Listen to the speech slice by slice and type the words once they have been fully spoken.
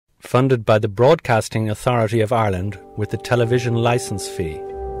funded by the Broadcasting Authority of Ireland with the television licence fee.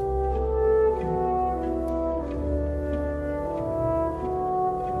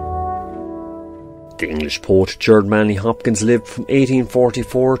 The English poet Gerard Manley Hopkins lived from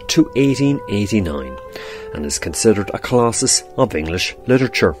 1844 to 1889 and is considered a colossus of English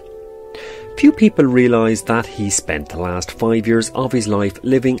literature. Few people realise that he spent the last 5 years of his life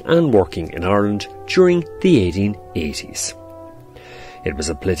living and working in Ireland during the 1880s. It was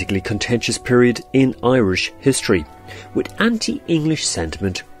a politically contentious period in Irish history, with anti-English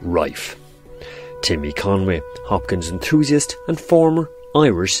sentiment rife. Timmy Conway, Hopkins' enthusiast and former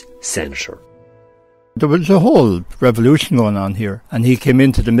Irish senator. There was a whole revolution going on here, and he came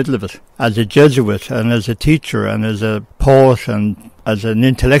into the middle of it as a Jesuit and as a teacher and as a poet and as an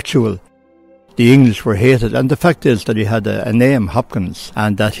intellectual. The English were hated, and the fact is that he had a name, Hopkins,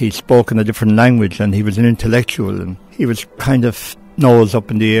 and that he spoke in a different language, and he was an intellectual, and he was kind of nose up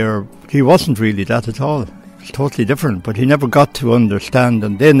in the air. He wasn't really that at all. He was totally different, but he never got to understand,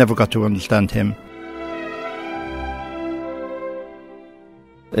 and they never got to understand him.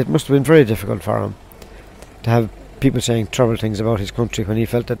 It must have been very difficult for him to have people saying terrible things about his country when he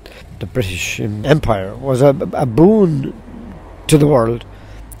felt that the British Empire was a boon to the world,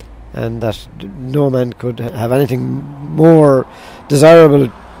 and that no man could have anything more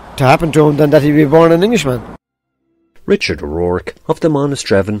desirable to happen to him than that he be born an Englishman. Richard O'Rourke of the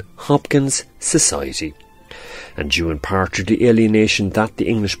Monasterevin Hopkins Society. And due in part to the alienation that the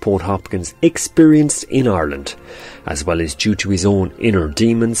English poet Hopkins experienced in Ireland, as well as due to his own inner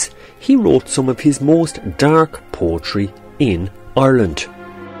demons, he wrote some of his most dark poetry in Ireland.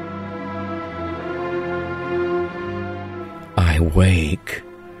 I wake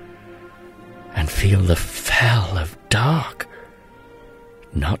and feel the fell of dark,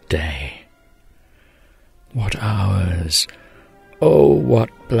 not day. What hours, oh, what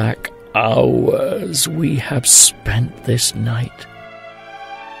black hours we have spent this night.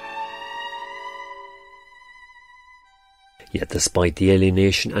 Yet despite the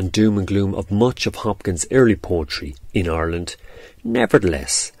alienation and doom and gloom of much of Hopkins' early poetry in Ireland,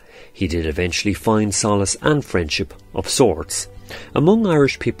 nevertheless, he did eventually find solace and friendship of sorts among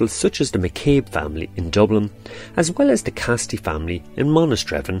Irish people such as the McCabe family in Dublin, as well as the Cassidy family in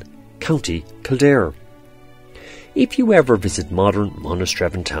Monasterevin, County Kildare. If you ever visit modern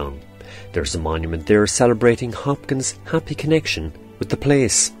Monasterevin town, there's a monument there celebrating Hopkins' happy connection with the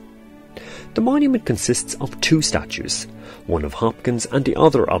place. The monument consists of two statues, one of Hopkins and the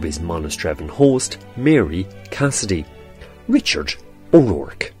other of his Monasterevin host, Mary Cassidy. Richard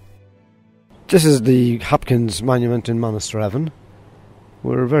O'Rourke. This is the Hopkins monument in Monasterevin.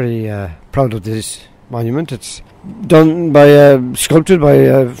 We're very proud of this monument. It's done by sculpted by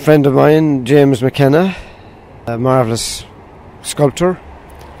a friend of mine, James McKenna, a marvellous sculptor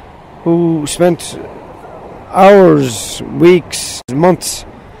who spent hours, weeks, months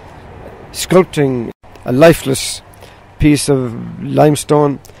sculpting a lifeless piece of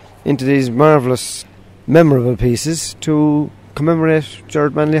limestone into these marvellous, memorable pieces to commemorate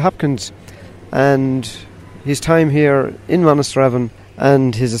Gerard Manley Hopkins and his time here in Monasterevin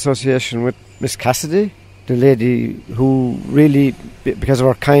and his association with Miss Cassidy, the lady who really, because of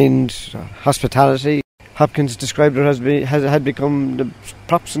her kind hospitality, Hopkins described her as had become the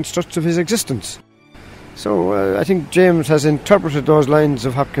props and struts of his existence. So I think James has interpreted those lines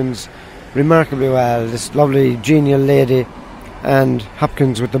of Hopkins remarkably well. This lovely, genial lady and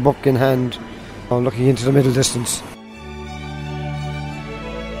Hopkins with the book in hand, looking into the middle distance.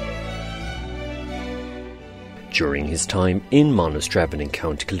 During his time in Monasterevin in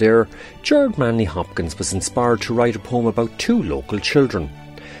County Kildare, Gerard Manley Hopkins was inspired to write a poem about two local children.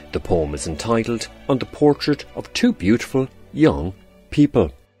 The poem is entitled On the Portrait of Two Beautiful Young People.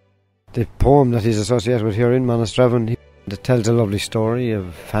 The poem that he's associated with here in Monasterevin, it tells a lovely story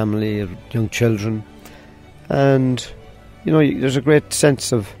of family, of young children, and there's a great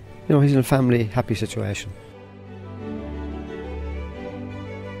sense of he's in a family happy situation.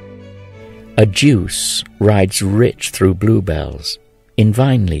 A juice rides rich through bluebells in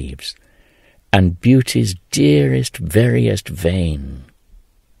vine leaves, and beauty's dearest, veriest vein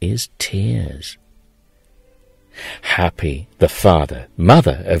is tears. Happy the father,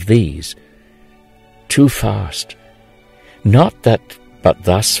 mother of these, too fast, not that but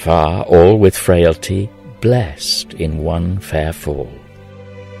thus far all with frailty blessed in one fair fall.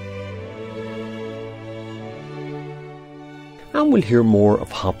 And we'll hear more of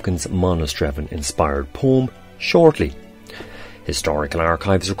Hopkins' Monasterevin-inspired poem shortly. Historical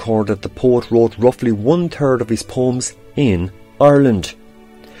archives record that the poet wrote roughly 1/3 of his poems in Ireland.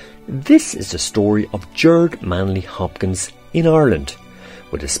 This is the story of Gerard Manley Hopkins in Ireland,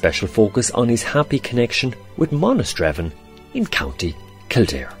 with a special focus on his happy connection with Monasterevin in County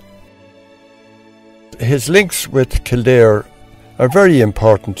Kildare. His links with Kildare are very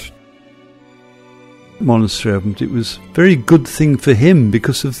important. Monasterevin, it was a very good thing for him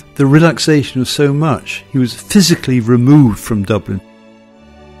because of the relaxation of so much. He was physically removed from Dublin.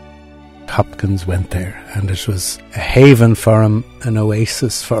 Hopkins went there, and it was a haven for him, an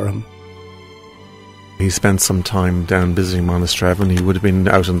oasis for him. He spent some time down visiting Monasterevin. He would have been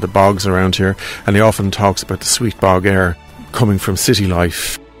out in the bogs around here, and he often talks about the sweet bog air coming from city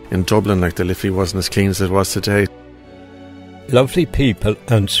life in Dublin. Like, the Liffey wasn't as clean as it was today. Lovely people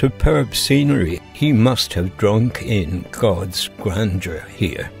and superb scenery. He must have drunk in God's grandeur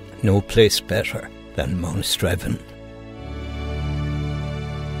here. No place better than Monasterevin.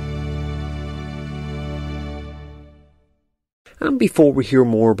 And before we hear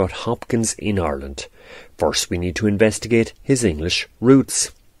more about Hopkins in Ireland, first we need to investigate his English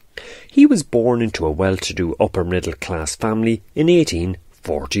roots. He was born into a well-to-do upper-middle-class family in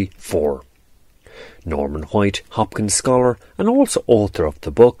 1844. Norman White, Hopkins scholar and also author of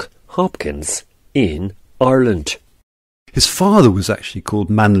the book Hopkins in Ireland. His father was actually called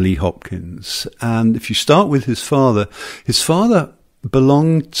Manley Hopkins, and if you start with his father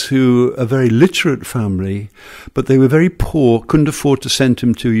belonged to a very literate family, but they were very poor, couldn't afford to send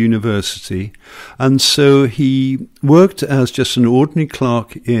him to university, and so he worked as just an ordinary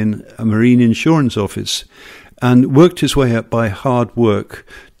clerk in a marine insurance office and worked his way up by hard work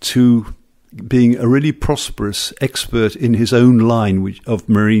to being a really prosperous expert in his own line of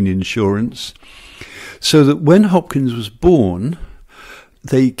marine insurance. So that when Hopkins was born,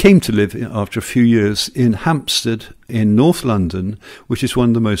 they came to live, after a few years, in Hampstead in North London, which is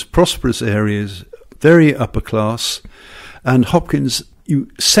one of the most prosperous areas, very upper class. And Hopkins, you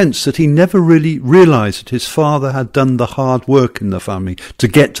sense that he never really realised that his father had done the hard work in the family to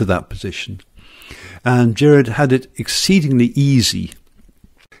get to that position. And Gerard had it exceedingly easy.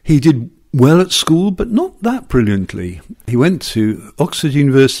 He did well at school, but not that brilliantly. He went to Oxford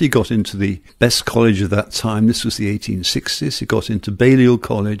University, got into the best college of that time. This was the 1860s. He got into Balliol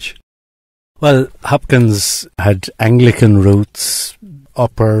College. Well, Hopkins had Anglican roots,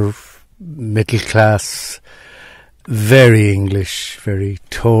 upper middle class, very English, very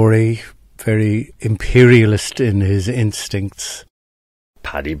Tory, very imperialist in his instincts.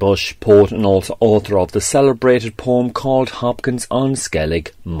 Paddy Bush, poet and also author of the celebrated poem called Hopkins on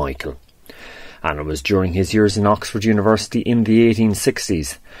Skellig Michael. And it was during his years in Oxford University in the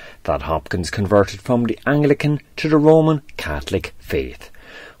 1860s that Hopkins converted from the Anglican to the Roman Catholic faith,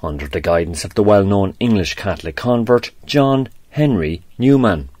 under the guidance of the well-known English Catholic convert John Henry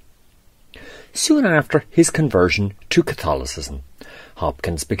Newman. Soon after his conversion to Catholicism,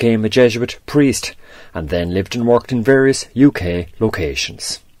 Hopkins became a Jesuit priest and then lived and worked in various UK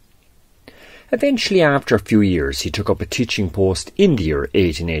locations. Eventually, after a few years, he took up a teaching post in the year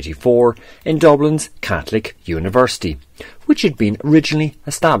 1884 in Dublin's Catholic University, which had been originally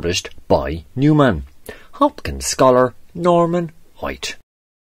established by Newman. Hopkins scholar Norman White.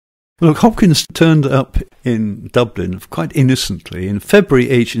 Look, Hopkins turned up in Dublin quite innocently in February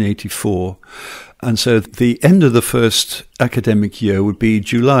 1884, and so the end of the first academic year would be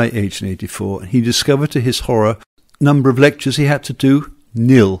July 1884. He discovered to his horror number of lectures he had to do,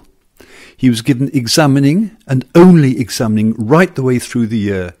 nil. He was given examining and only examining right the way through the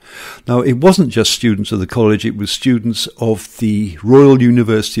year. Now, it wasn't just students of the college, it was students of the Royal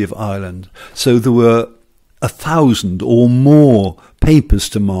University of Ireland. So there were 1,000 or more papers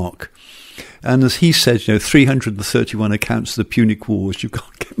to mark. And as he said, 331 accounts of the Punic Wars. You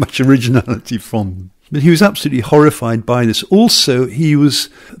can't get much originality from them. But he was absolutely horrified by this. Also, he was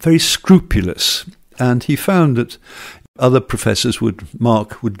very scrupulous, and he found that other professors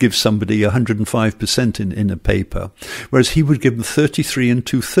would give somebody 105% in a paper, whereas he would give them 33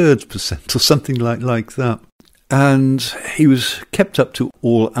 2/3% or something like that. And he was kept up to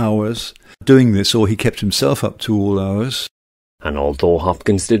all hours doing this, or he kept himself up to all hours. And although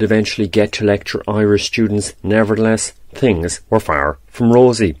Hopkins did eventually get to lecture Irish students, nevertheless, things were far from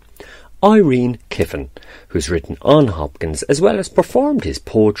rosy. Irene Kiffin, who's written on Hopkins as well as performed his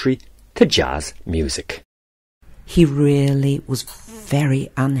poetry to jazz music. He really was very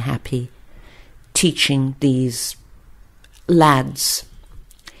unhappy teaching these lads.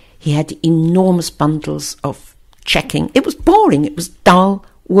 He had enormous bundles of checking. It was boring, it was dull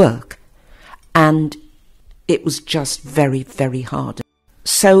work, and it was just very, very hard.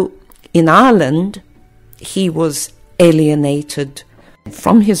 So in Ireland, he was alienated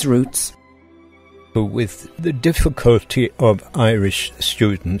from his roots. with the difficulty of Irish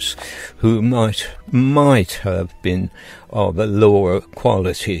students who might have been of a lower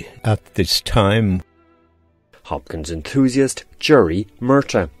quality at this time. Hopkins enthusiast Jerry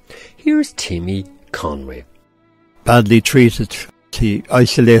Murta. Here's Timmy Conway. Badly treated. He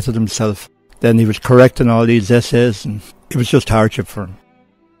isolated himself. Then he was correcting all these essays, and it was just hardship for him.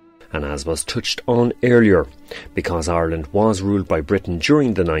 And as was touched on earlier, because Ireland was ruled by Britain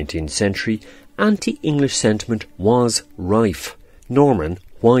during the 19th century, anti-English sentiment was rife. Norman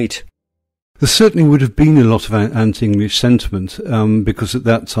White. There certainly would have been a lot of anti-English sentiment, because at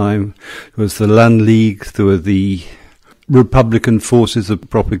that time there was the Land League, there were the Republican forces of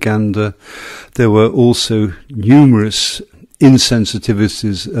propaganda, there were also numerous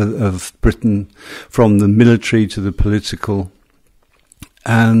insensitivities of Britain, from the military to the political.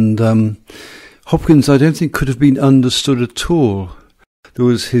 And Hopkins, I don't think, could have been understood at all. There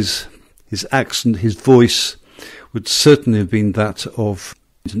was his accent, his voice would certainly have been that of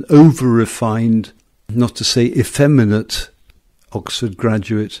an over-refined, not to say effeminate, Oxford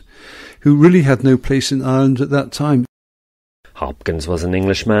graduate who really had no place in Ireland at that time. Hopkins was an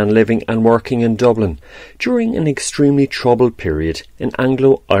Englishman living and working in Dublin during an extremely troubled period in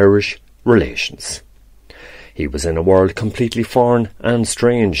Anglo-Irish relations. He was in a world completely foreign and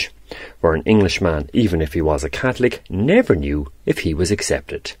strange, where an Englishman, even if he was a Catholic, never knew if he was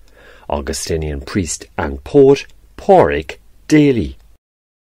accepted. Augustinian priest and poet Pádraig Daly.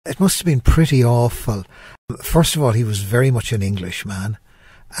 It must have been pretty awful. First of all, he was very much an Englishman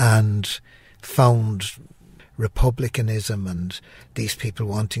and found republicanism and these people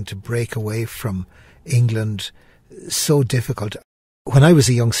wanting to break away from England so difficult. When I was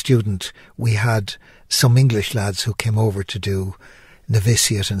a young student, we had some English lads who came over to do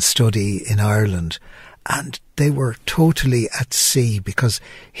novitiate and study in Ireland, and they were totally at sea, because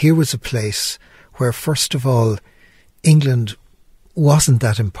here was a place where, first of all, England wasn't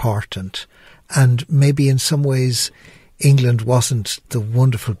that important, and maybe in some ways England wasn't the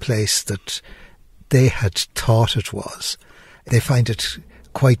wonderful place that they had thought it was. They find it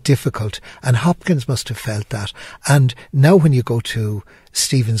quite difficult, and Hopkins must have felt that. And now when you go to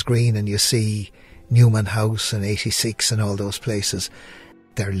Stephen's Green and you see Newman House and 86 and all those places,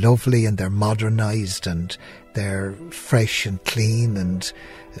 they're lovely and they're modernised and they're fresh and clean and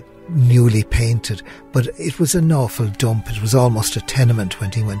newly painted, but it was an awful dump. It was almost a tenement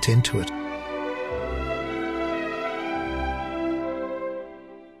when he went into it.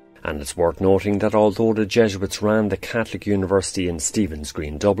 And it's worth noting that although the Jesuits ran the Catholic University in Stephen's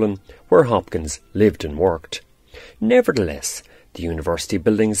Green, Dublin, where Hopkins lived and worked, nevertheless, the university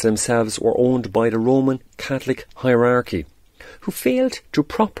buildings themselves were owned by the Roman Catholic hierarchy, who failed to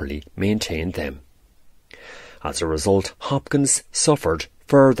properly maintain them. As a result, Hopkins suffered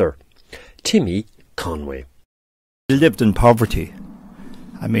further. Timmy Conway. He lived in poverty.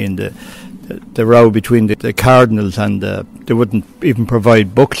 I mean, the row between the cardinals and they wouldn't even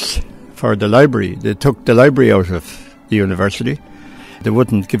provide books for the library. They took the library out of the university. They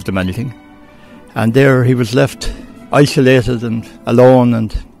wouldn't give them anything. And there he was left isolated and alone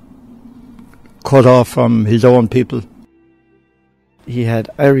and cut off from his own people. He had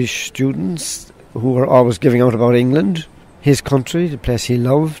Irish students who were always giving out about England, his country, the place he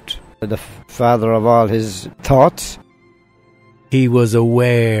loved, the father of all his thoughts. He was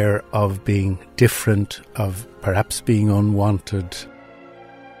aware of being different, of perhaps being unwanted.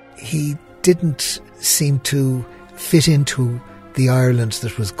 He didn't seem to fit into the Ireland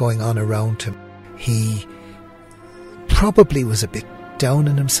that was going on around him. He probably was a bit down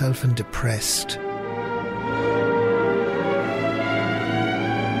on himself and depressed.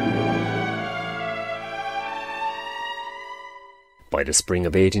 By the spring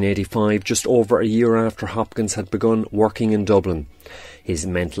of 1885, just over a year after Hopkins had begun working in Dublin, his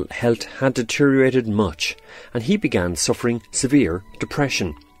mental health had deteriorated much and he began suffering severe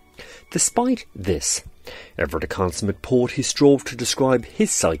depression. Despite this, ever the consummate poet, he strove to describe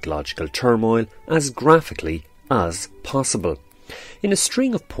his psychological turmoil as graphically as possible, in a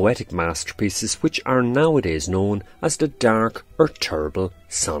string of poetic masterpieces which are nowadays known as the dark or terrible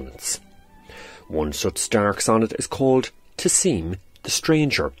sonnets. One such dark sonnet is called To Seem the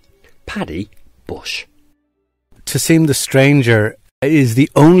Stranger, Paddy Bush. To Seem the Stranger is the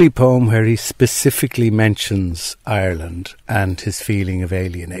only poem where he specifically mentions Ireland and his feeling of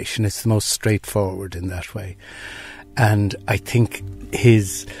alienation. It's the most straightforward in that way. And I think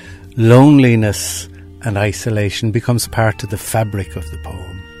his loneliness and isolation becomes part of the fabric of the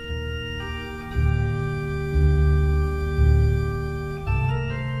poem.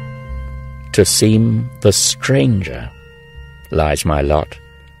 To seem the stranger lies my lot,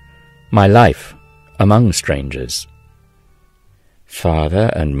 my life among strangers.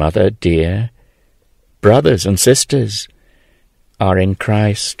 Father and mother dear, brothers and sisters, are in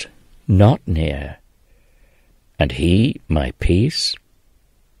Christ not near, and he my peace,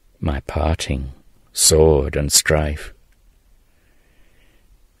 my parting, sword and strife.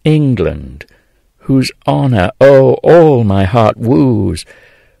 England, whose honour, oh, all my heart woos,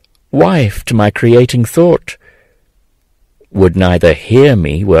 wife to my creating thought, would neither hear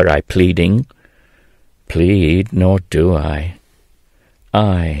me were I pleading, plead nor do I,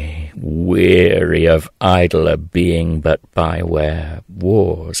 weary of idler being, but by where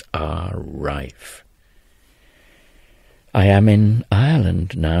wars are rife. I am in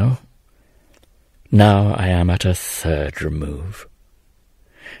Ireland now I am at a third remove.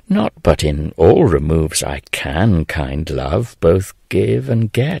 Not but in all removes I can, kind love, both give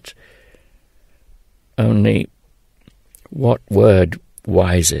and get. Only, what word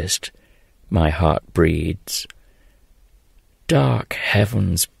wisest my heart breeds, dark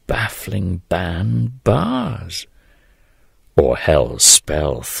heaven's baffling ban bars, or hell's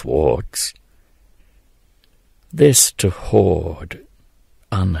spell thwarts. This to hoard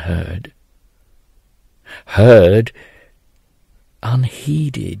unheard, heard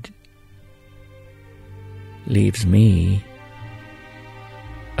unheeded, leaves me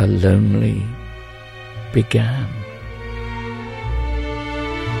a lonely began.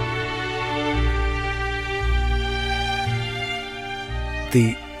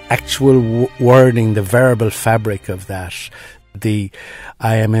 The actual wording, the verbal fabric of that,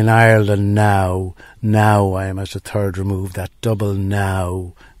 I am in Ireland now I am at a third remove, that double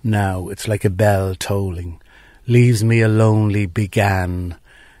now, it's like a bell tolling, leaves me a lonely began.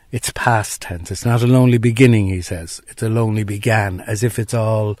 It's past tense, it's not a lonely beginning, he says, it's a lonely began, as if it's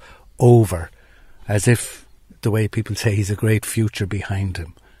all over, as if, the way people say, he's a great future behind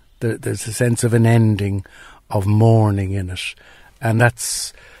him. There's a sense of an ending, of mourning in it. And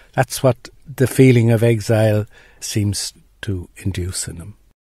that's what the feeling of exile seems to induce in him.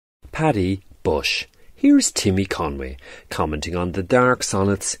 Paddy Bush. Here's Timmy Conway commenting on the dark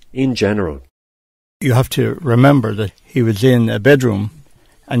sonnets in general. You have to remember that he was in a bedroom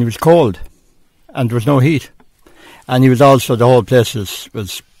and he was cold and there was no heat. And he was also, the whole place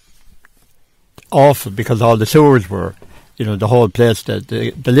was awful because all the sewers were, the whole place,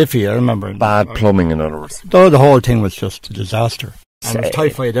 the Liffey, I remember. Bad plumbing, in other words. The whole thing was just a disaster. And there was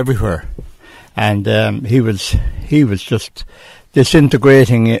typhoid everywhere. And he was just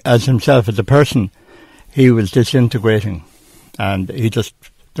disintegrating as himself as a person. He was disintegrating. And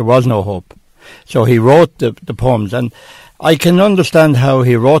there was no hope. So he wrote the poems. And I can understand how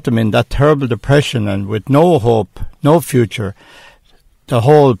he wrote them in that terrible depression and with no hope, no future. The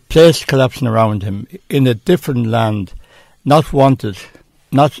whole place collapsing around him in a different land. Not wanted,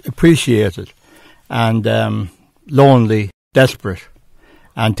 not appreciated, and lonely, desperate,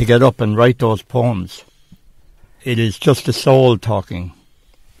 and to get up and write those poems. It is just the soul talking.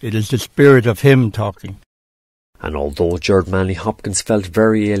 It is the spirit of him talking. And although Gerard Manley Hopkins felt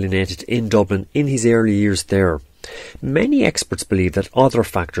very alienated in Dublin in his early years there, many experts believe that other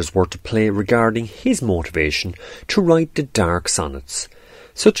factors were to play regarding his motivation to write the dark sonnets,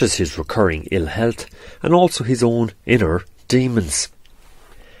 such as his recurring ill health and also his own inner demons.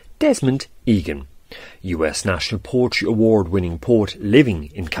 Desmond Egan, US National Poetry Award-winning poet living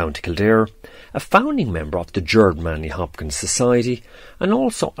in County Kildare, a founding member of the Gerard Manley Hopkins Society and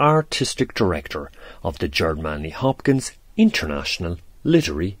also artistic director of the Gerard Manley Hopkins International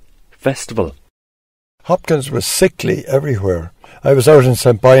Literary Festival. Hopkins was sickly everywhere. I was out in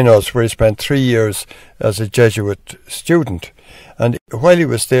St. Bino's where he spent 3 years as a Jesuit student. And while he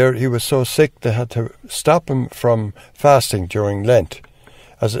was there, he was so sick they had to stop him from fasting during Lent.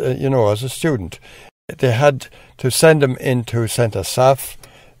 As a student, they had to send him into St. Asaph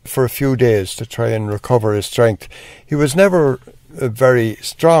for a few days to try and recover his strength. He was never very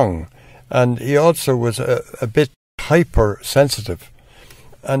strong, and he also was a bit hypersensitive.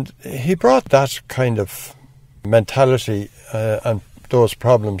 And he brought that kind of mentality and those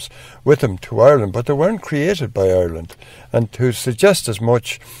problems with him to Ireland, but they weren't created by Ireland, and to suggest as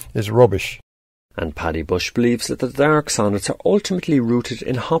much is rubbish. And Paddy Bush believes that the dark sonnets are ultimately rooted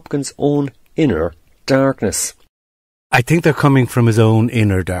in Hopkins' own inner darkness. I think they're coming from his own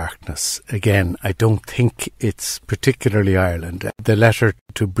inner darkness. Again, I don't think it's particularly Ireland. The letter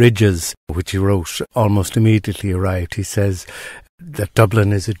to Bridges, which he wrote almost immediately arrived, he says that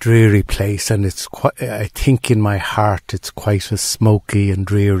Dublin is a dreary place, and it's quite, I think in my heart it's quite as smoky and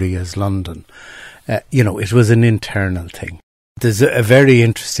dreary as London. It was an internal thing. There's a very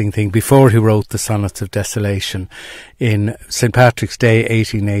interesting thing. Before he wrote the Sonnets of Desolation, in St. Patrick's Day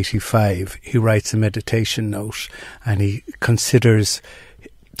 1885, he writes a meditation note and he considers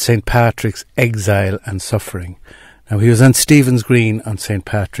St. Patrick's exile and suffering. Now, he was on Stephen's Green on St.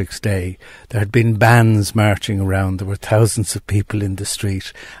 Patrick's Day. There had been bands marching around. There were thousands of people in the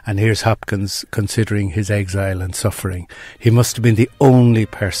street. And here's Hopkins considering his exile and suffering. He must have been the only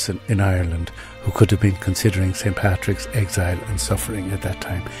person in Ireland who could have been considering St. Patrick's exile and suffering at that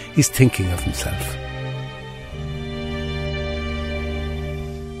time. He's thinking of himself.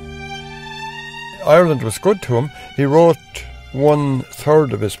 Ireland was good to him. He wrote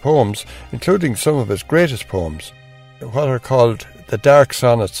 1/3 of his poems, including some of his greatest poems. What are called the dark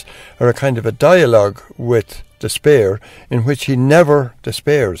sonnets are a kind of a dialogue with despair in which he never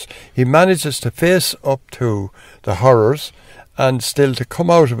despairs. He manages to face up to the horrors and still to come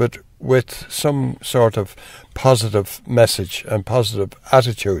out of it with some sort of positive message and positive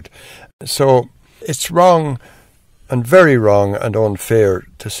attitude. So it's wrong and very wrong and unfair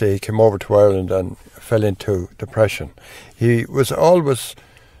to say he came over to Ireland and fell into depression. He was always,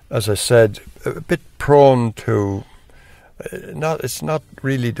 as I said, a bit prone to it's not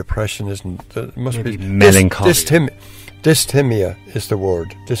really depression, isn't it? It must maybe be melancholy. Dysthymia is the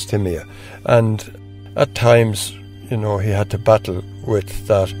word, dysthymia. And at times, he had to battle with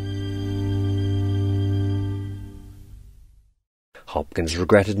that. Hopkins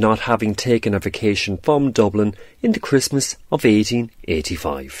regretted not having taken a vacation from Dublin in the Christmas of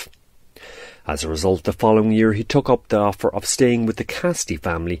 1885. As a result, the following year he took up the offer of staying with the Cassidy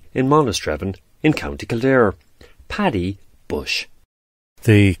family in Monasterevin in County Kildare. Paddy Bush.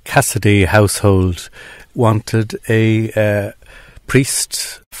 The Cassidy household wanted a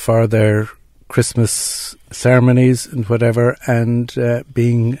priest for their Christmas ceremonies and whatever, and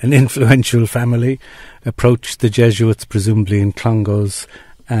being an influential family, approached the Jesuits, presumably in Clongowes,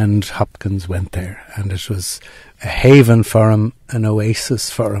 and Hopkins went there. And it was a haven for him, an oasis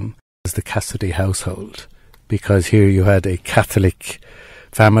for him, as the Cassidy household, because here you had a Catholic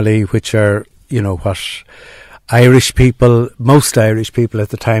family, which are, what Irish people, most Irish people at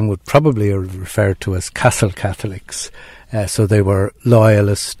the time would probably have referred to as Castle Catholics. So they were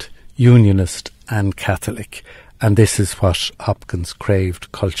loyalist, unionist and Catholic. And this is what Hopkins craved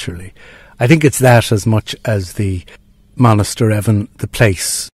culturally. I think it's that as much as the Monasterevin, the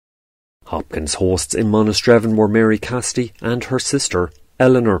place. Hopkins' hosts in Monasterevin were Mary Cassidy and her sister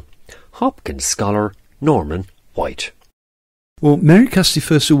Eleanor. Hopkins scholar Norman White. Well, Mary Cassidy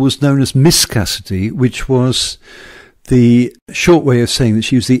first of all was known as Miss Cassidy, which was the short way of saying that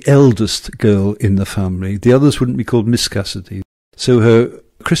she was the eldest girl in the family. The others wouldn't be called Miss Cassidy. So her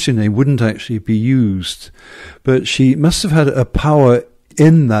Christian name wouldn't actually be used. But she must have had a power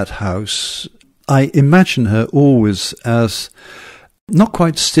in that house. I imagine her always as not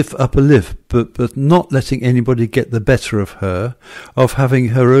quite stiff upper lip, but not letting anybody get the better of her, of having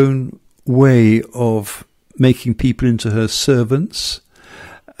her own way of making people into her servants.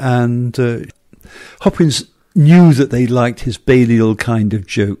 And Hopkins knew that they liked his Balliol kind of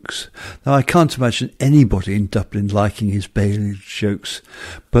jokes. Now, I can't imagine anybody in Dublin liking his Balliol jokes,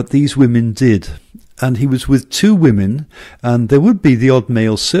 but these women did. And he was with two women, and there would be the odd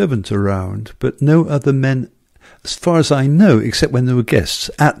male servant around, but no other men, as far as I know, except when there were guests,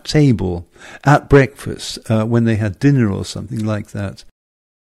 at table, at breakfast, when they had dinner or something like that.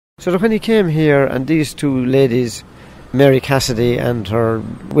 So that when he came here, and these two ladies, Mary Cassidy and her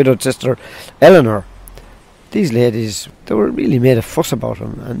widowed sister Eleanor, these ladies, they were really made a fuss about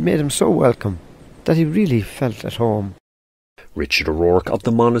him and made him so welcome that he really felt at home. Richard O'Rourke of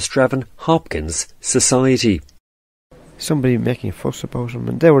the Monasterevin Hopkins Society. Somebody making a fuss about him,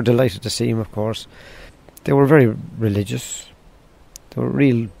 and they were delighted to see him, of course. They were very religious. They were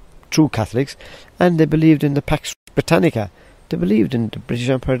real true Catholics, and they believed in the Pax Britannica. They believed in the British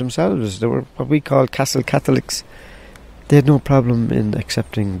Empire themselves. They were what we call Castle Catholics. They had no problem in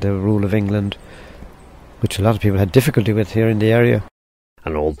accepting the rule of England, which a lot of people had difficulty with here in the area.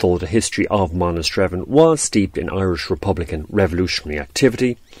 And although the history of Monasterevin was steeped in Irish Republican revolutionary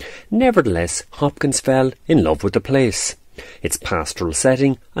activity, nevertheless Hopkins fell in love with the place, its pastoral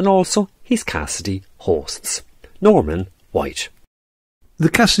setting, and also his Cassidy hosts. Norman White. The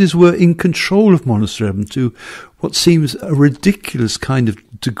Cassidys were in control of Monasterevin to what seems a ridiculous kind of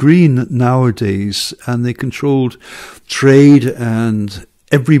degree nowadays, and they controlled trade, and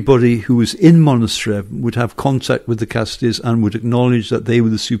everybody who was in Monasterevin would have contact with the Cassidys and would acknowledge that they were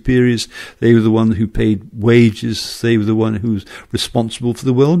the superiors, they were the one who paid wages, they were the one who was responsible for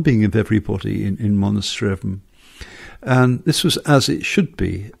the well-being of everybody in Monasterevin. And this was as it should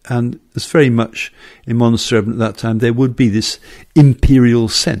be. And it's very much in Monasterevin at that time, there would be this imperial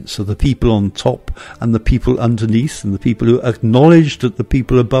sense of the people on top and the people underneath, and the people who acknowledged that the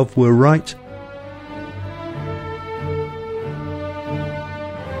people above were right.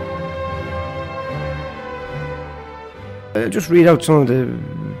 I'll just read out some of the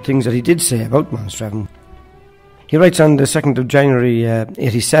things that he did say about Monasterevin. He writes on the 2nd of January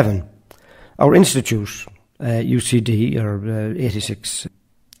 87, our institute, UCD, or 86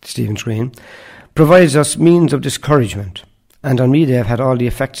 Stephen's Green, provides us means of discouragement, and on me they have had all the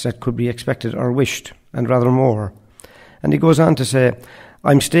effects that could be expected or wished, and rather more. And he goes on to say,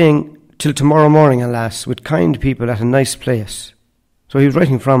 I'm staying till tomorrow morning, alas, with kind people at a nice place. So he was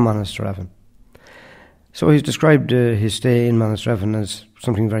writing from Monasterevin. So he's described his stay in Monasterevin as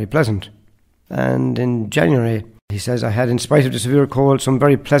something very pleasant. And in January, he says, I had, in spite of the severe cold, some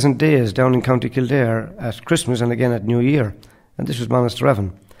very pleasant days down in County Kildare at Christmas and again at New Year. And this was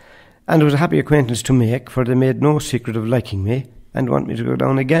Monasterevin. And it was a happy acquaintance to make, for they made no secret of liking me and want me to go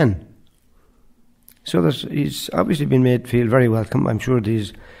down again. So that he's obviously been made feel very welcome. I'm sure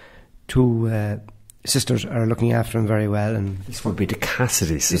these two sisters are looking after him very well. And this would be the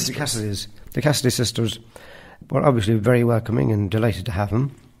Cassidy sisters. The Cassidy sisters were obviously very welcoming and delighted to have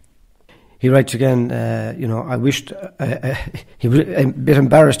him. He writes again, I wished, he was a bit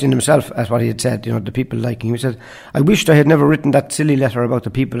embarrassed in himself at what he had said, the people liking him. He said, I wished I had never written that silly letter about the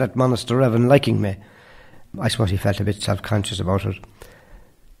people at Monasterevin liking me. I suppose he felt a bit self-conscious about it.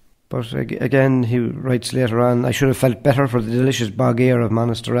 But again, he writes later on, I should have felt better for the delicious bog air of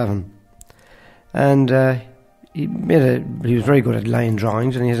Monasterevin. And he was very good at line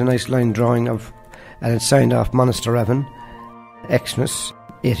drawings, and he has a nice line drawing of, and it's signed off Monasterevin, Xmas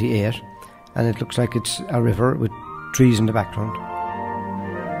 88, and it looks like it's a river with trees in the background.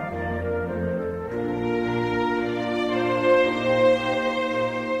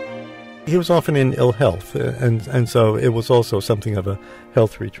 He was often in ill health, and so it was also something of a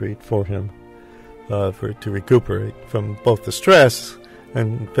health retreat for him, to recuperate from both the stress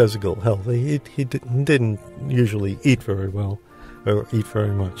and physical health. He didn't usually eat very well or eat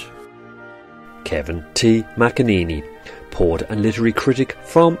very much. Kevin T. McEnany, poet and literary critic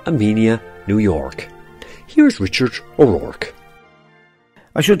from Amenia, New York. Here's Richard O'Rourke.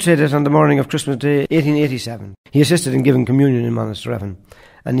 I should say that on the morning of Christmas Day 1887, he assisted in giving communion in Monasterevin,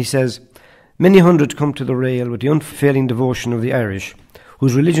 and he says, many hundreds come to the rail with the unfailing devotion of the Irish,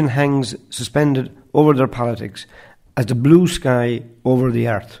 whose religion hangs suspended over their politics as the blue sky over the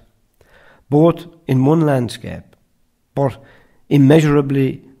earth, both in one landscape, but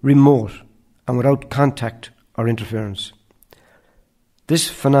immeasurably remote and without contact or interference. This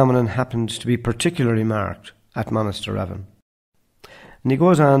phenomenon happens to be particularly marked at Monasterevin. And he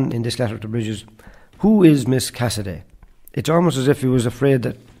goes on in this letter to Bridges, who is Miss Cassidy? It's almost as if he was afraid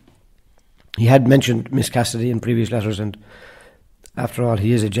that he had mentioned Miss Cassidy in previous letters, and after all,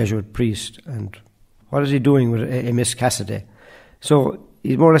 he is a Jesuit priest, and what is he doing with a Miss Cassidy? So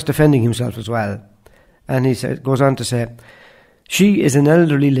he's more or less defending himself as well. And he goes on to say, she is an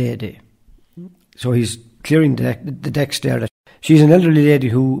elderly lady. So he's clearing the decks there. She's an elderly lady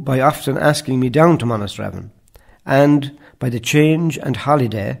who, by often asking me down to Monasterevin, and by the change and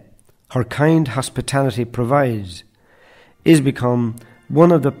holiday her kind hospitality provides, is become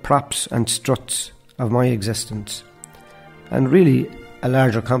one of the props and struts of my existence. And really, a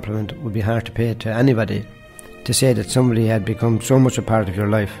larger compliment would be hard to pay to anybody, to say that somebody had become so much a part of your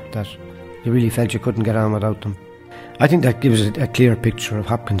life that you really felt you couldn't get on without them. I think that gives a clear picture of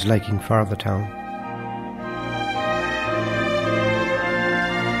Hopkins' liking for the town.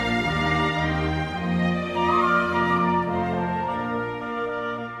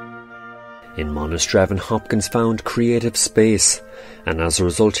 In Monasterevin, Hopkins found creative space, and as a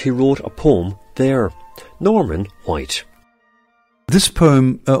result he wrote a poem there. Norman White. This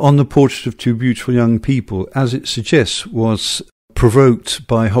poem, On the Portrait of Two Beautiful Young People, as it suggests, was provoked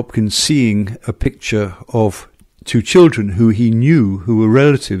by Hopkins seeing a picture of two children who he knew, who were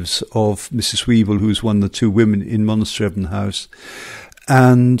relatives of Mrs. Weevil, who was one of the two women in Monasterevin House.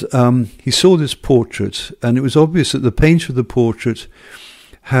 And he saw this portrait, and it was obvious that the painter of the portrait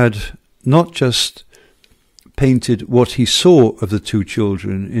had not just painted what he saw of the two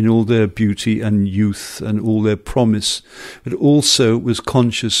children in all their beauty and youth and all their promise, but also was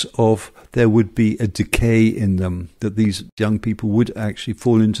conscious of there would be a decay in them, that these young people would actually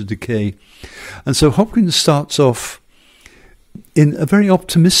fall into decay. And so Hopkins starts off in a very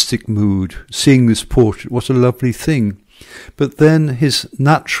optimistic mood, seeing this portrait, what a lovely thing. But then his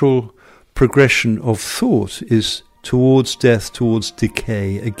natural progression of thought is towards death, towards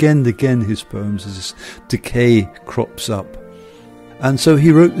decay. Again and again his poems, as this decay crops up. And so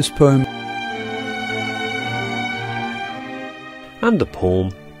he wrote this poem. And the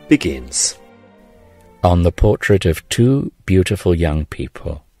poem begins. On the portrait of two beautiful young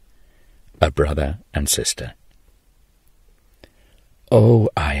people, a brother and sister. Oh,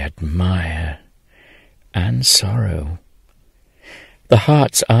 I admire and sorrow. The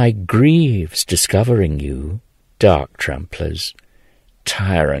heart's eye grieves discovering you, dark tramplers,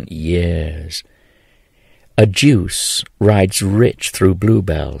 tyrant years. A juice rides rich through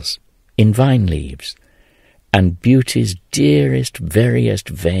bluebells, in vine leaves, and beauty's dearest, veriest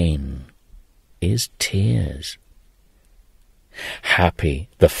vein is tears. Happy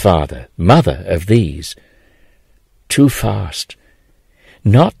the father, mother of these, too fast,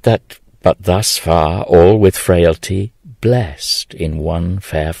 not that but thus far all with frailty blessed in one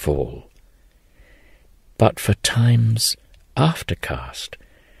fair fall, but for time's aftercast,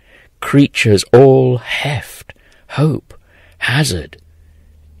 creatures all heft, hope, hazard,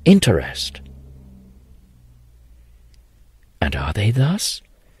 interest. And are they thus?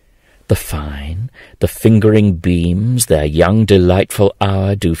 The fine, the fingering beams, their young delightful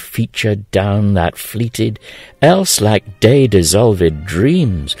hour do feature down that fleeted, else like day dissolved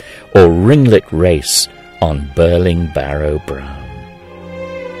dreams, or ringlet race on burling barrow brown.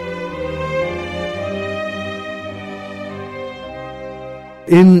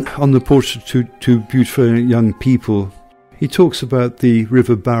 On the portrait of two beautiful young people, he talks about the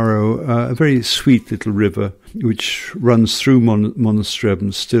River Barrow, a very sweet little river which runs through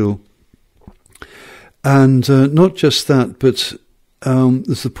Monasterevin still. And not just that, but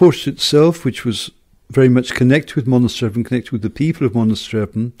there's the portrait itself, which was very much connected with Monasterevin, connected with the people of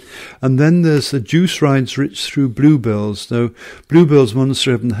Monasterevin. And then there's the juice rides rich through bluebells. Now, bluebells,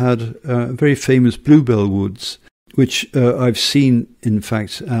 Monasterevin had very famous bluebell woods, which I've seen, in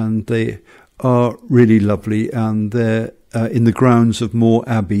fact, and they are really lovely, and they're in the grounds of Moor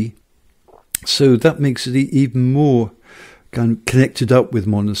Abbey. So that makes it even more kind of connected up with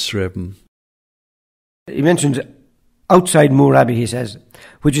Monasterevin. He mentions outside Moor Abbey, he says,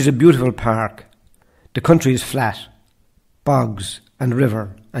 which is a beautiful park. The country is flat, bogs and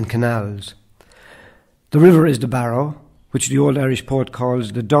river and canals. The river is the Barrow, which the old Irish poet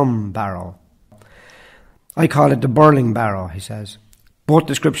calls the Dumb Barrow. I call it the Burling Barrow, he says. Both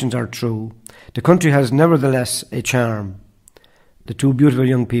descriptions are true. The country has nevertheless a charm. The two beautiful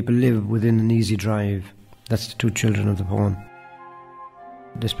young people live within an easy drive. That's the two children of the poem.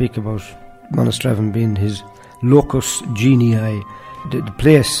 They speak about Monasterevin being his locus genii, the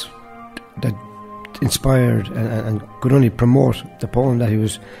place that inspired and could only promote the poem that he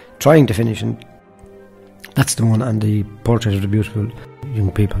was trying to finish, and that's the one on the portrait of the beautiful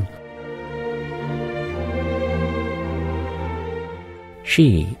young people.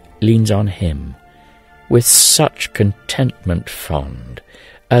 She leans on him with such contentment fond,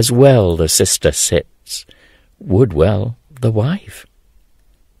 as well the sister sits, would well the wife.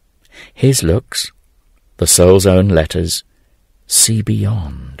 His looks, the soul's own letters, see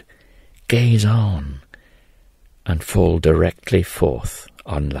beyond, gaze on, and fall directly forth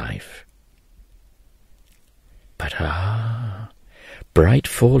on life. But bright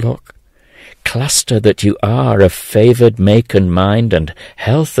forelook, cluster that you are of favoured make and mind and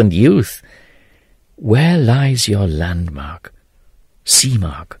health and youth, where lies your landmark, sea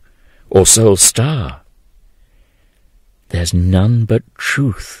mark, or sole star? There's none but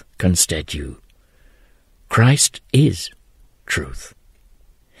truth can stead you. Christ is truth.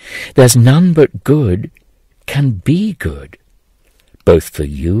 There's none but good can be good, both for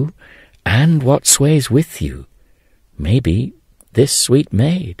you and what sways with you, maybe this sweet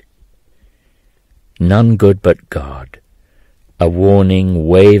maid. None good but God, a warning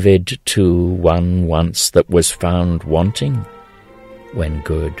waved to one once that was found wanting when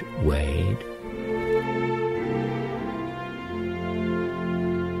good weighed.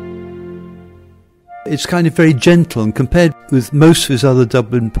 It's kind of very gentle, and compared with most of his other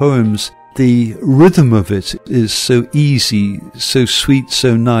Dublin poems, the rhythm of it is so easy, so sweet,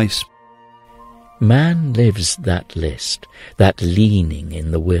 so nice. Man lives that list, that leaning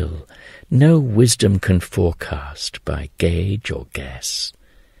in the will, no wisdom can forecast by gauge or guess.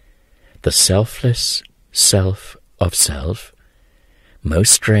 The selfless self of self,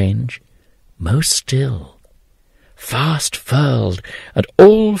 most strange, most still, fast furled and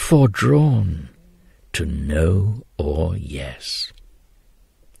all foredrawn to no or yes.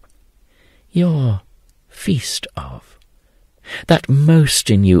 Your feast of, that most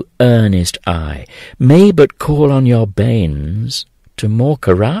in you earnest eye, may but call on your banes to more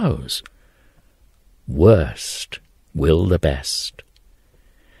carouse. Worst will the best.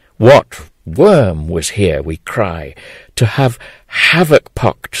 What worm was here, we cry, to have havoc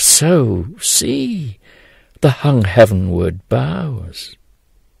pocked so? See, the hung heavenward boughs.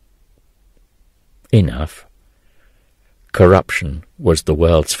 Enough. Corruption was the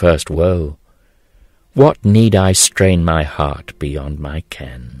world's first woe. What need I strain my heart beyond my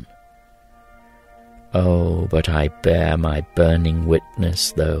ken? Oh, but I bear my burning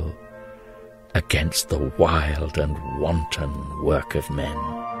witness, though, against the wild and wanton work of men.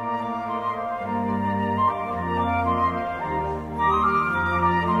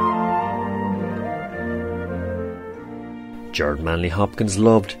 Gerard Manley Hopkins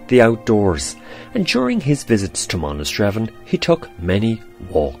loved the outdoors, and during his visits to Monasterevin he took many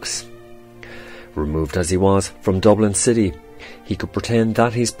walks. Removed as he was from Dublin city, he could pretend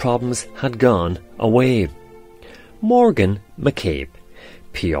that his problems had gone away. Morgan McCabe,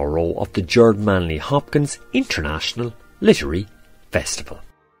 PRO of the Gerard Manley Hopkins International Literary Festival.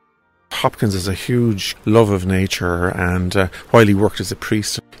 Hopkins has a huge love of nature, and while he worked as a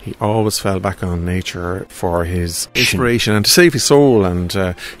priest, he always fell back on nature for his inspiration and to save his soul, and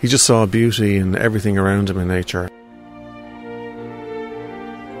he just saw beauty in everything around him in nature.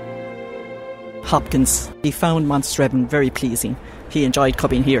 Hopkins, he found Monasterevin very pleasing. He enjoyed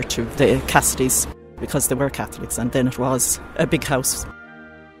coming here to the Cassidys because they were Catholics, and then it was a big house.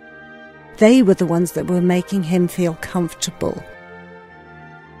 They were the ones that were making him feel comfortable.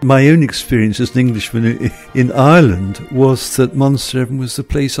 My own experience as an Englishman in Ireland was that Monasterevin was the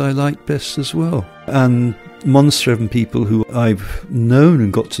place I liked best as well. And Monasterevin people who I've known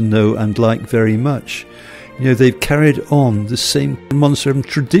and got to know and like very much, you know, they've carried on the same Monasterevin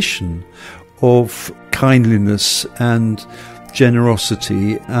tradition of kindliness and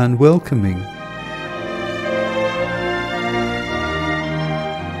generosity and welcoming.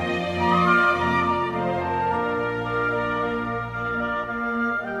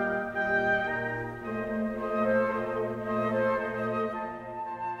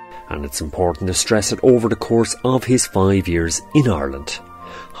 And it's important to stress that over the course of his 5 years in Ireland,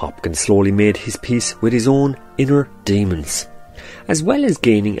 Hopkins slowly made his peace with his own inner demons, as well as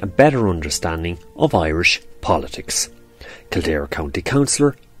gaining a better understanding of Irish politics. Kildare County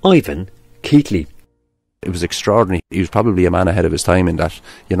Councillor Ivan Keatley. It was extraordinary. He was probably a man ahead of his time in that,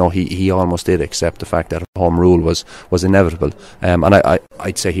 you know, he almost did accept the fact that home rule was inevitable. And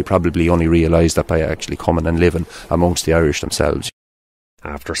I'd say he probably only realised that by actually coming and living amongst the Irish themselves.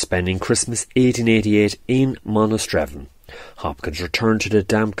 After spending Christmas 1888 in Monasterevin, Hopkins returned to the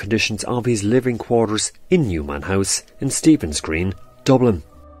damp conditions of his living quarters in Newman House in Stephen's Green, Dublin.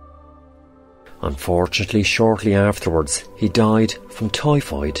 Unfortunately, shortly afterwards, he died from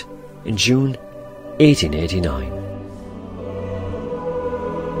typhoid in June 1889.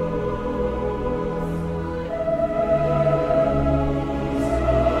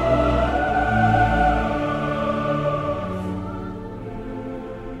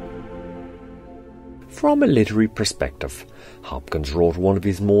 From a literary perspective, Hopkins wrote one of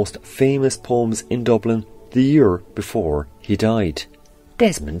his most famous poems in Dublin the year before he died,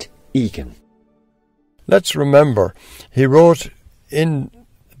 Desmond Egan. Let's remember, he wrote in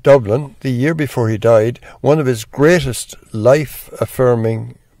Dublin, the year before he died, one of his greatest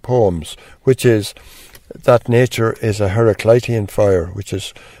life-affirming poems, which is That Nature is a Heraclitean Fire, which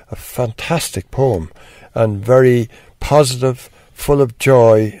is a fantastic poem and very positive, full of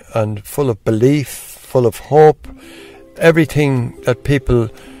joy and full of belief, full of hope, everything that people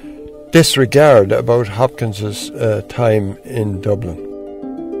disregard about Hopkins's time in Dublin.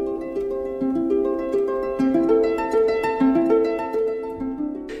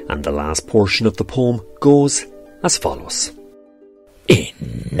 And the last portion of the poem goes as follows.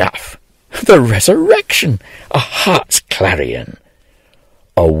 Enough! The resurrection! A heart's clarion!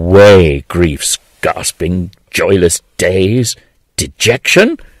 Away, grief's gasping, joyless days!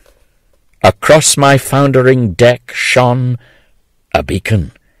 Dejection! Across my foundering deck shone a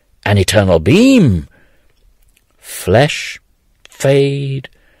beacon, an eternal beam. Flesh fade,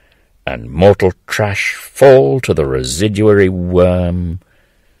 and mortal trash fall to the residuary worm.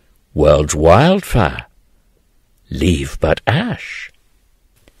 World's wildfire, leave but ash.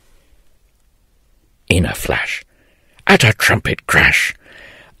 In a flash, at a trumpet crash,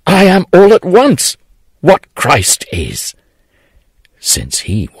 I am all at once what Christ is, since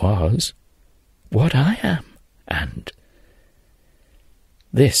he was what I am, and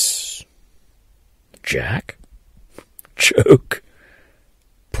this, Jack, joke,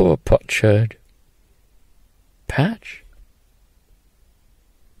 poor potsherd, patch,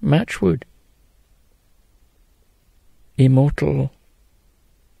 matchwood, immortal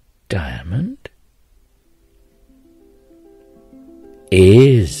diamond,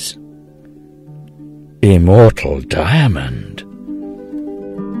 is immortal diamond.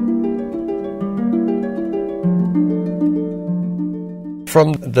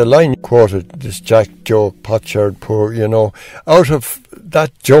 From the line quoted, this Jack joke, potsherd poor, out of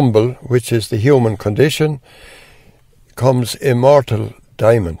that jumble, which is the human condition, comes immortal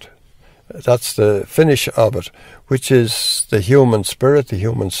diamond. That's the finish of it, which is the human spirit, the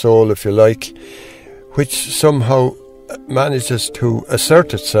human soul, if you like, which somehow manages to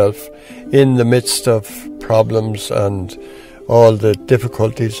assert itself in the midst of problems and all the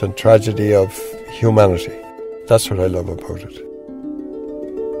difficulties and tragedy of humanity. That's what I love about it.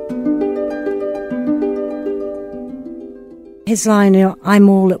 His line, I'm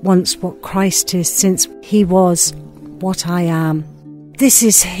all at once what Christ is, since he was what I am. This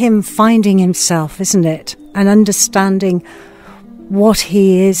is him finding himself, isn't it? And understanding what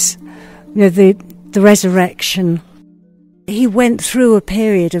he is, the resurrection. He went through a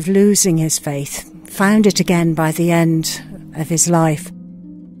period of losing his faith, found it again by the end of his life.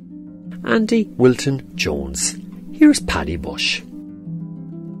 Andy Wilton Jones. Here's Paddy Bush.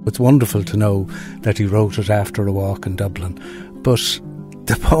 It's wonderful to know that he wrote it after a walk in Dublin, but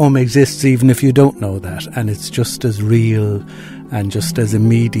the poem exists even if you don't know that, and it's just as real and just as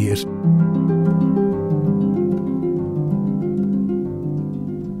immediate.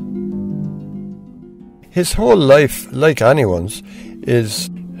 His whole life, like anyone's, is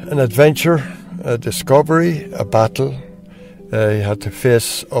an adventure, a discovery, a battle. He had to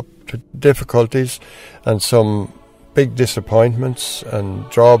face up to difficulties and some big disappointments and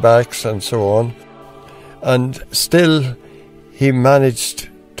drawbacks and so on. And still he managed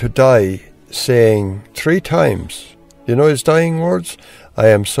to die saying 3 times, his dying words, I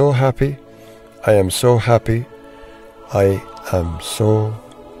am so happy, I am so happy, I am so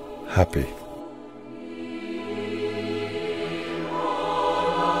happy.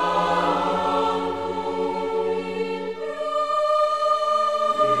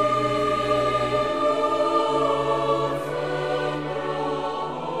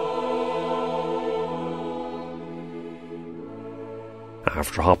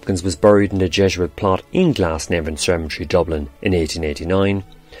 After Hopkins was buried in a Jesuit plot in Glasnevin Cemetery, Dublin in 1889,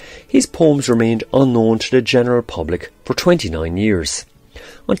 his poems remained unknown to the general public for 29 years,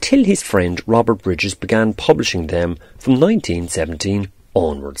 until his friend Robert Bridges began publishing them from 1917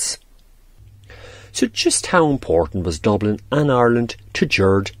 onwards. So just how important was Dublin and Ireland to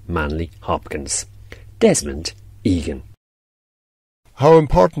Gerard Manley Hopkins? Desmond Egan. How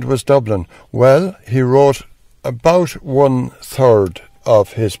important was Dublin? Well, he wrote about 1/3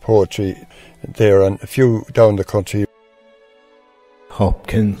 of his poetry there and a few down the country.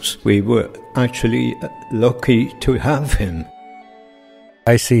 Hopkins, we were actually lucky to have him.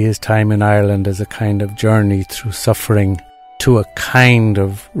 I see his time in Ireland as a kind of journey through suffering to a kind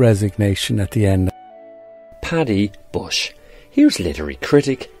of resignation at the end. Paddy Bush. Here's literary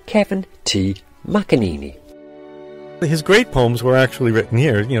critic Kevin T. McEnany. His great poems were actually written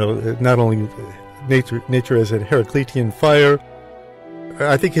here, not only nature as a Heraclitean fire.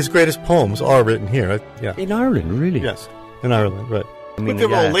 I think his greatest poems are written here. Yeah. In Ireland, really? Yes, in Ireland, right. But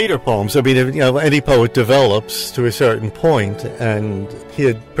they're all later poems. I mean, any poet develops to a certain point, and he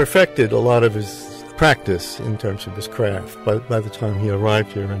had perfected a lot of his practice in terms of his craft by the time he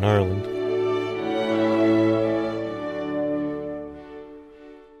arrived here in Ireland.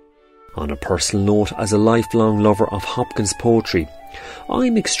 On a personal note, as a lifelong lover of Hopkins' poetry,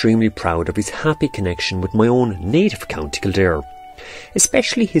 I'm extremely proud of his happy connection with my own native county Kildare,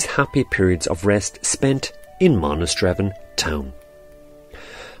 especially his happy periods of rest spent in Monasterevin town.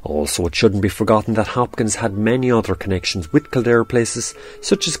 Also, it shouldn't be forgotten that Hopkins had many other connections with Kildare places,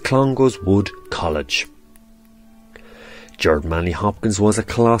 such as Clongowes Wood College. Gerard Manley Hopkins was a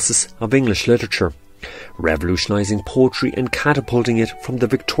colossus of English literature, revolutionising poetry and catapulting it from the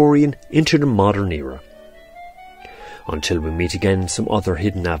Victorian into the modern era. Until we meet again in some other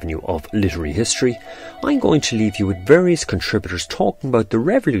hidden avenue of literary history, I'm going to leave you with various contributors talking about the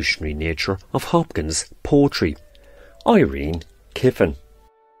revolutionary nature of Hopkins' poetry. Irene Kiffin.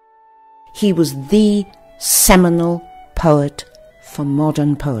 He was the seminal poet for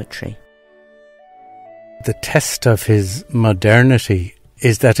modern poetry. The test of his modernity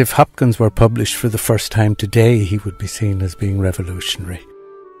is that if Hopkins were published for the first time today, he would be seen as being revolutionary.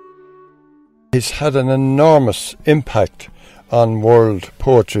 He's had an enormous impact on world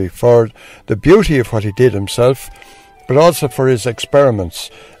poetry for the beauty of what he did himself, but also for his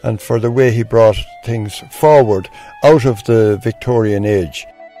experiments and for the way he brought things forward out of the Victorian age.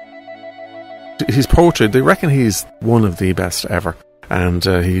 His poetry, they reckon he's one of the best ever, and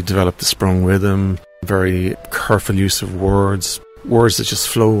he developed the sprung rhythm, very careful use of words, words that just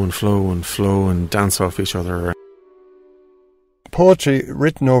flow and flow and flow and dance off each other. Poetry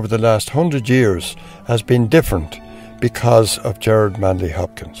written over the last 100 years has been different because of Gerard Manley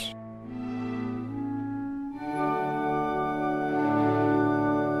Hopkins.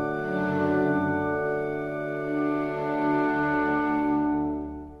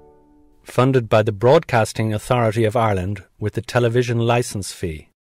 Funded by the Broadcasting Authority of Ireland with the television licence fee.